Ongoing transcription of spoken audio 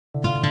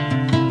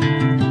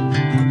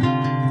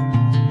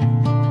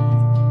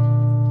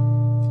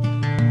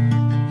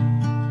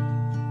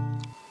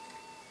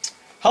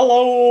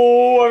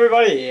Hello,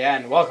 everybody,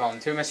 and welcome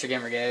to Mr.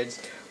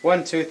 Gamergames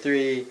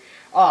 123.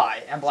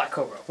 I am Black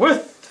Cobra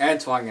with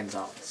Antoine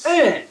Gonzalez.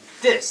 And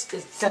this is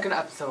the second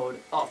episode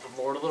of The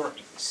Lord of the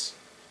Rings.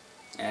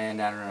 And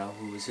I don't know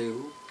who's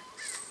who.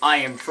 I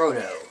am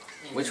Frodo.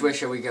 Which way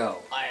shall we go?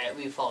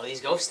 We follow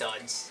these ghost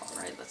studs.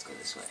 Alright, let's go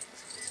this way.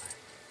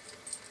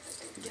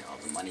 Get all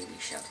the money we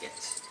shall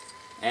get.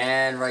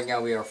 And right now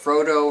we are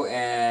Frodo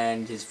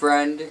and his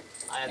friend.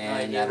 I have no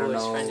and idea I don't who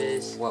his know friend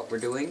is. what we're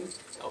doing.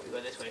 Oh, we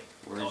go this way.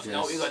 We're No,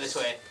 just we go this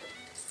way.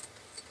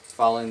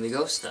 following the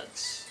ghost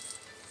studs.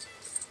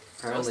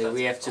 Apparently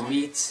we have to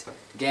meet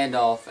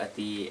Gandalf at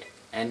the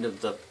end of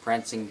the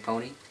Prancing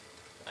Pony.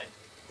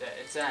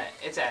 It's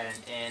at an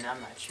inn. I'm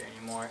not sure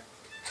anymore.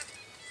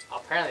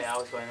 Apparently, I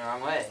was going the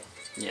wrong way.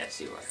 Yes,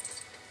 you are.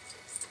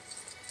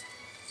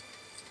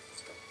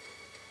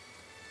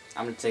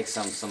 I'm gonna take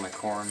some of my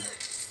corn.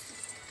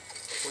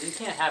 Well, you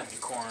can't have the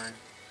corn.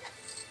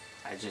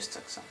 I just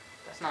took some.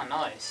 That's not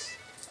nice.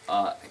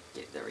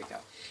 There we go.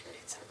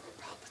 It's Emperor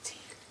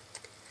Palpatine.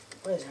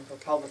 What is Emperor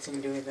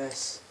Palpatine doing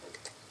this?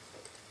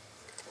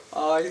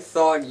 I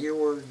thought you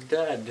were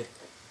dead.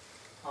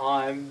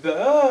 I'm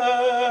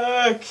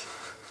back!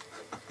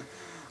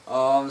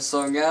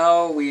 So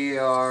now we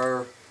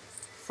are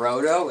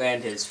Frodo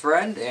and his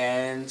friend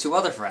and two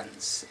other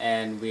friends.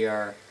 And we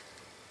are,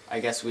 I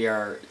guess we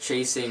are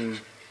chasing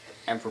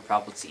Emperor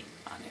Palpatine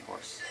on a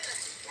horse.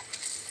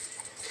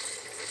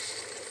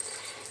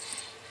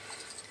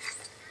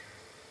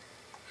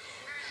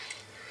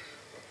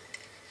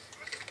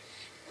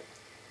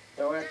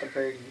 Throw it at the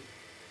birdie.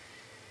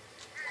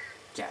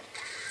 Got it.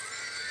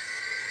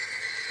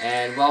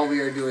 And while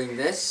we are doing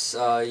this,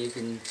 you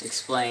can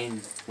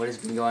explain what has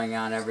been going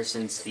on ever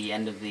since the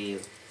end of the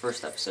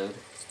first episode.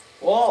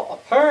 Well,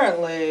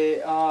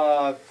 apparently,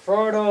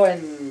 Frodo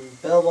and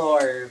Bilbo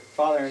are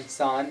father and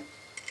son.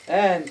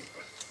 And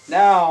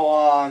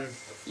now,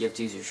 You have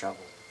to use your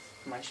shovel.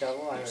 my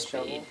shovel, I have Your a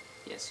spade. shovel.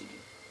 Yes, you do.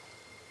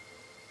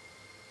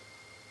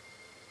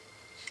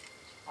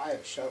 I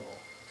have a shovel.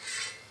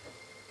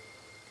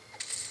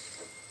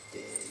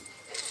 Dig.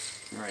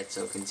 Alright,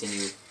 so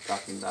continue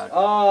talking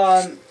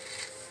about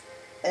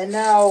And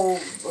now,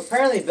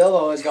 apparently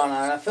Bilbo has gone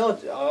on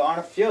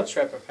a field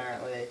trip,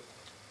 apparently.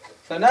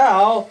 So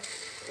now,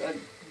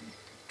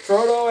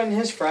 Frodo and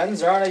his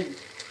friends are on a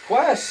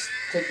quest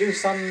to do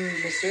some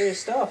mysterious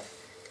stuff.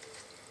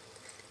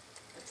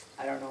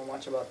 I don't know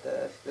much about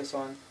this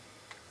one.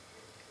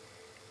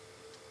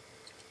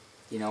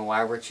 You know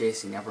why we're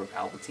chasing Emperor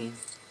Palpatine?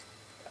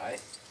 I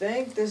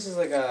think this is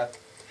like a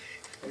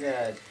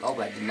Oh,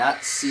 but I did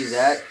not see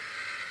that.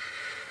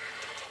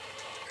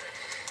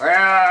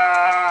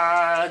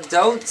 Ah,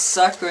 don't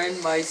sucker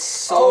in my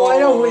soul. Oh, I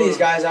know who these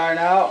guys are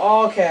now.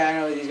 Oh, okay, I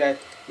know who these guys.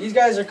 These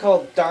guys are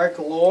called Dark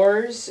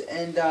Lords,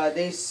 and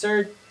they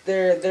search.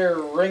 They're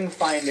ring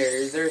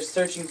finders. They're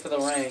searching for the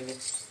ring.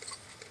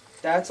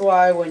 That's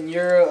why when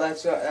you're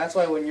that's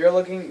why when you're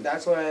looking.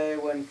 That's why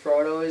when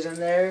Frodo is in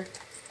there,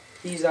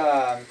 he's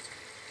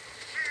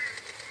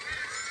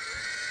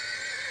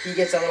he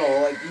gets a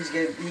little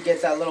he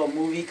gets that little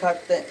movie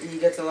cut. He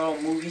gets a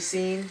little movie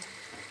scene.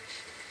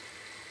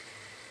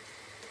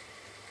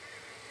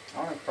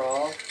 I want to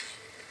crawl.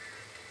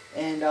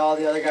 And all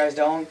the other guys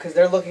don't, because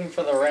they're looking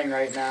for the ring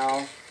right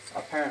now,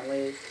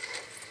 apparently.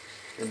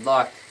 Good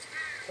luck.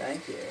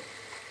 Thank you.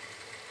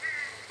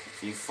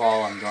 If you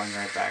fall, I'm going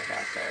right back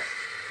out there.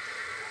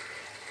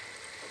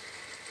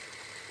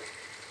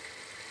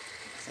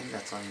 I think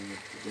that's all you need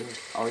to do.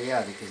 Oh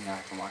yeah, because now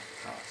I can walk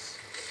across.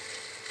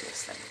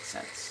 Yes, that makes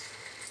sense.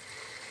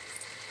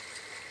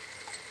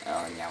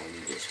 Oh, and now we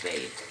need your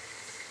spade.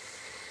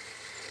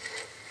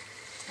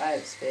 I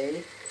have a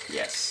spade.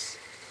 Yes.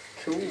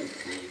 Cool.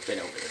 We've been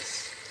over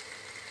this.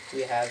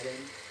 We have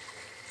been.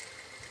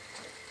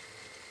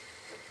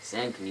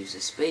 Sam can use a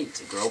spade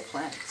to grow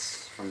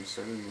plants from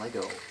certain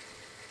Lego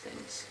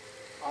things.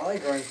 I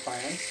like growing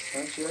plants.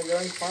 Don't you like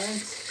growing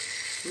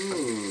plants?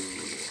 Ooh.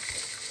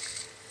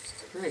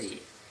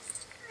 Pretty.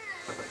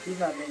 He's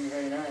not being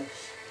very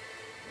nice.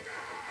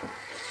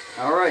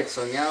 Alright,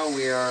 so now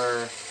we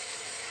are...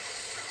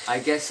 I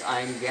guess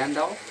I'm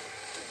Gandalf.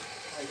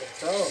 I guess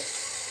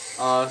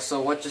so.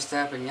 So what just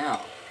happened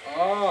now?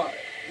 Oh,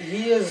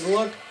 he has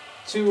looked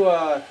to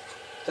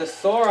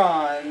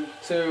Thoron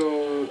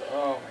to...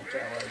 Oh my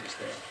god, what did I just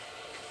do?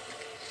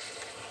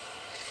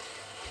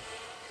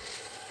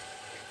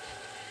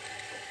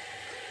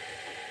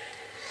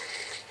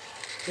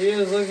 He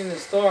was looking to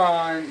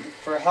Thoron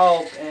for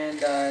help,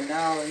 and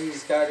now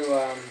he's got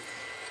to...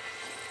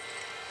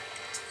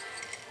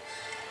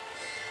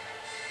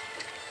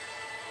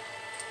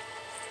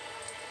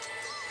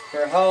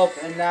 for help,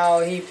 and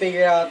now he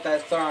figured out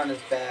that Thoron is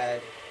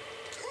bad.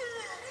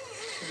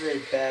 He's a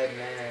very bad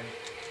man.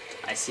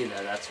 I see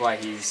that. That's why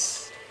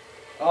he's...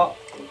 Oh,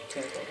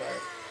 can't go back.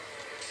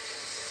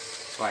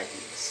 That's why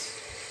he's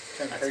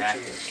Trying to hurt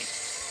attacking you. me.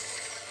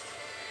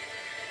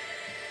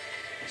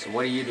 So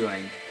what are you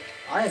doing?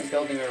 I am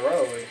building a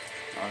road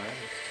Alright.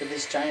 with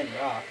this giant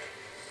rock.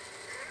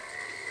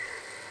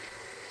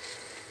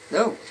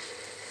 No.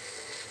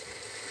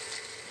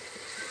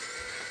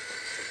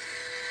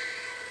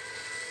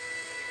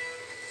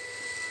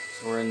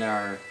 We're in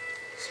our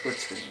split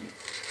screen.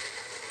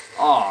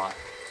 Aw,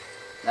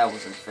 that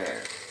wasn't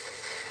fair.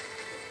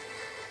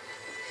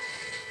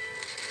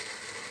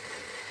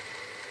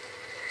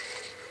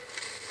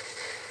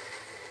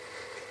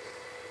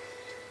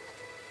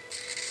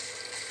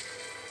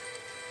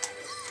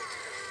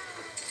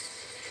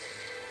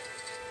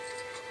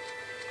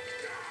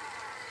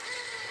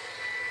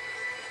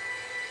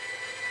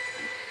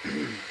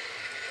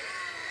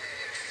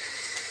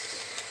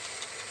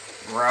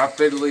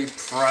 Rapidly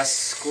press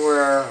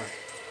square.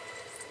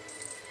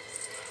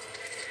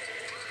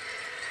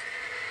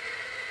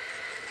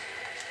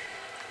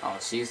 Oh,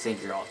 so you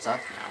think you're all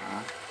tough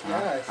now,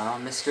 huh?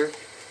 Yes. Mister?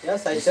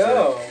 Yes, I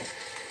Mr.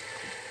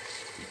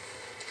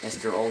 do.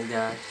 Mr. Old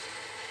Guy?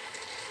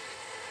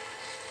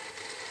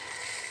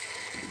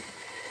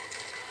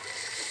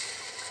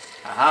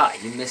 Aha,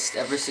 you missed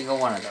every single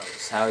one of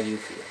those. How do you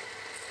feel?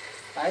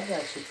 I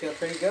actually feel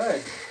pretty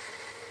good.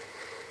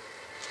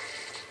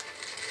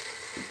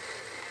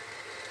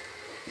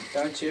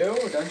 Don't you?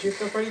 Don't you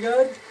feel pretty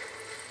good?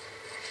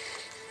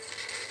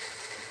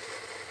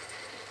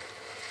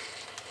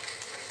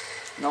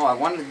 No, I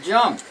want to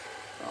jump.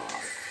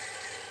 Oh.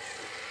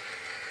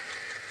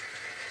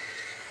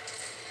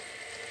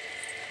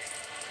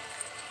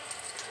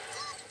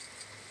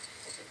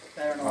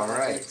 I don't know. All what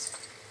right. happens.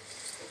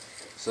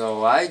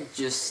 So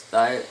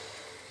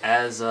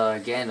as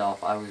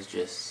Gandalf, I was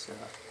just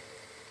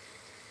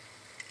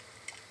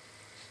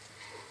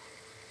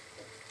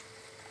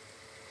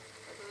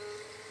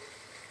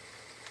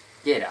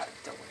get out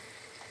of the way.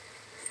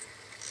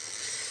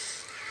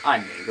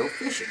 I'm gonna go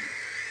fishing.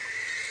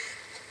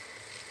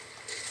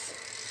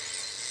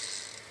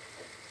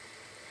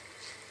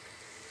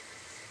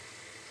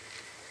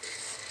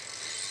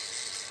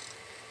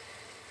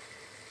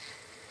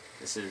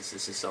 This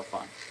is so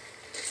fun.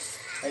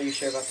 Are you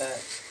sure about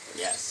that?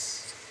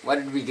 Yes. What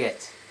did we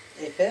get?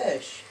 A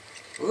fish.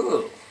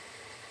 Ooh.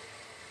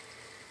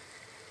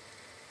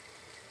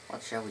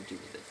 What shall we do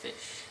with the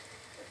fish?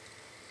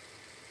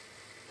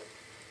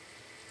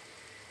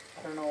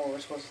 I don't know what we're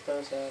supposed to throw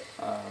this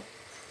at.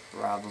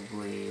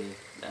 Probably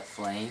a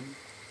flame.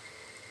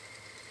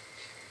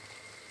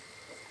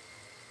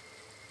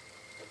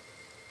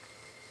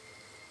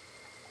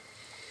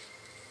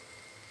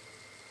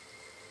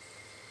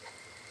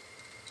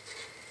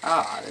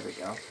 Ah, there we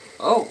go.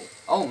 Oh,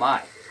 oh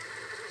my.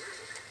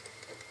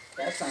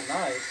 That's not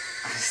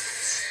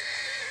nice.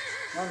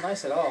 Not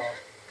nice at all.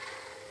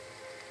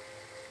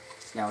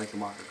 So now we can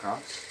walk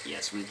across?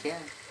 Yes, we can.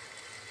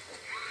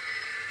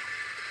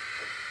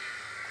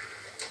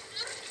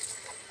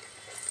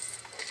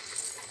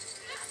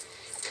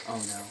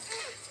 Oh no.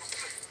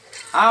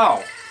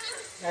 Ow!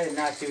 I did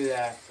not do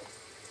that.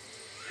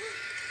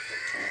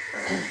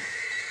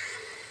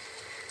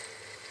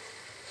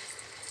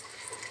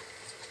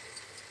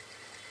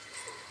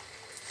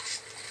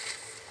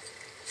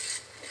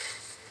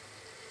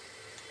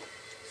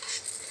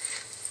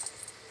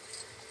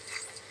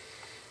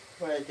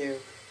 What I do?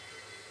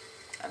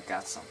 I've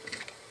got something.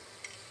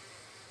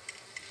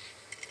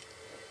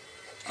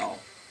 Oh,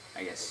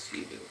 I guess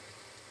you do.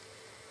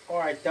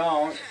 Or I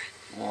don't.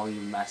 Well,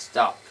 you messed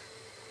up.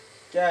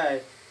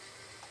 Okay.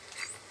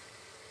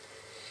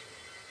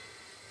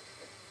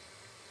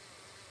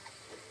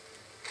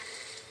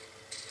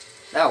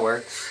 That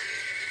works.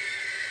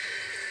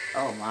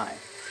 Oh my.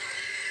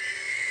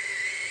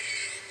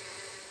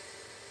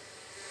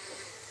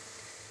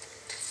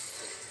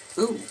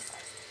 Ooh.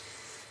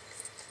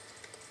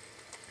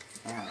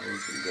 Now we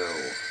can go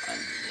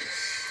under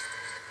this.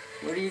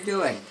 What are you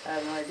doing? I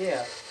have no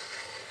idea.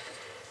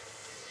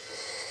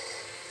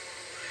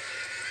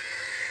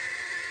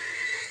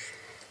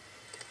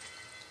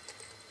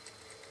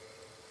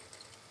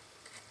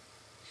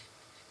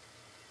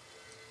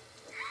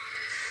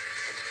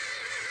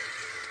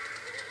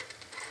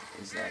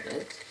 Is that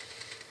it?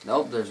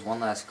 Nope, there's one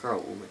last crow.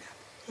 Ooh,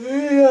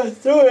 Yeah,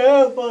 throw it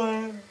out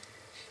fire.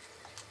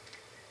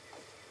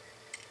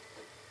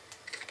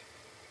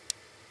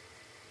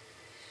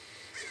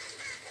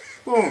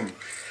 boom.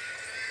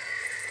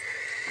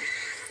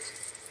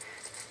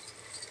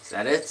 Is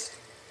that it?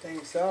 I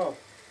think so.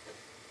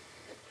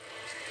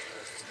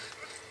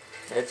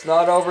 It's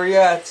not over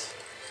yet.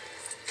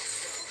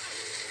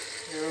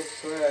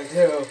 Oops, what did I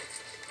do?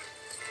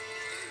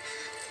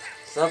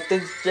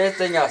 Something's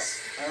chasing us.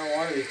 I don't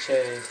want to be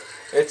chased.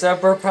 It's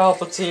Emperor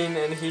Palpatine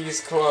and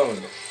he's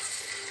cloned.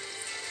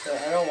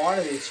 I don't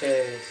want to be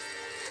chased.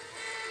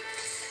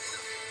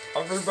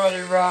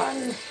 Everybody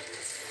run!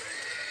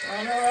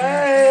 Run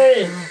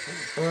away!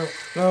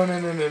 No, no,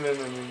 no, no, no, no, no, no, no,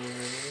 no, no, no,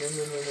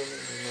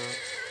 no.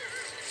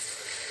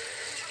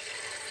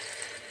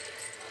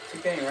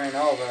 Keep getting ran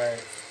over.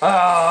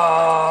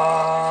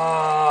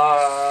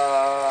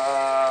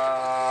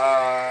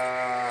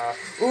 Ah!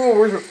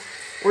 Ooh,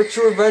 we're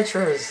true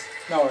adventurers.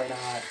 No, we're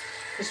not.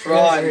 Just Yes,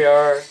 run. we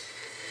are.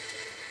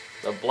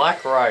 The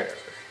Black Rider.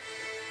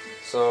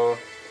 So,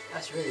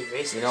 That's really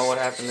racist. you know what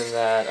happened in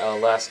that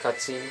last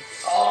cutscene?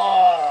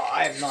 Oh,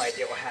 I have no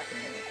idea what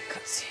happened in that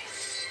cutscene.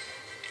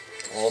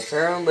 Well,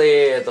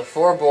 apparently the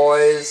four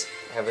boys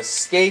have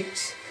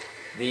escaped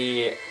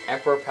the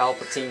Emperor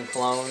Palpatine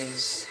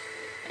clones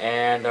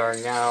and are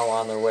now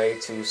on their way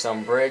to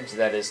some bridge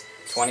that is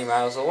 20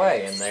 miles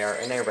away, and they are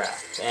in a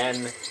raft.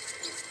 And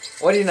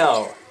what do you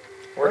know?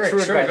 We're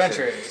true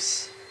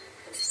adventurers.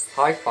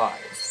 High five.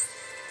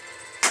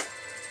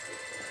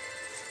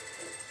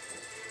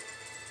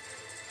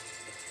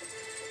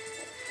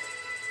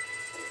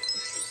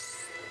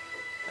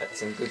 That's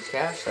some good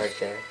cash right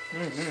there.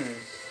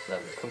 Mm-hmm.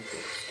 Level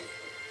complete.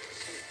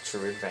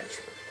 True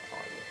adventure.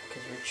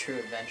 Because we're true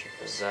adventurers.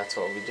 Because that's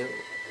what we do.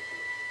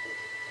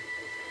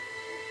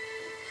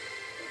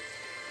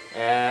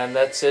 And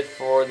that's it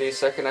for the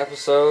second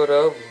episode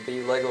of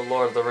the LEGO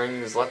Lord of the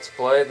Rings Let's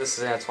Play. This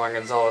is Antoine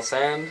Gonzalez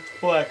and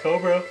Black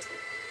Cobra.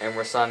 And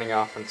we're signing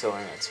off until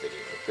our next video.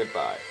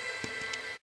 Goodbye.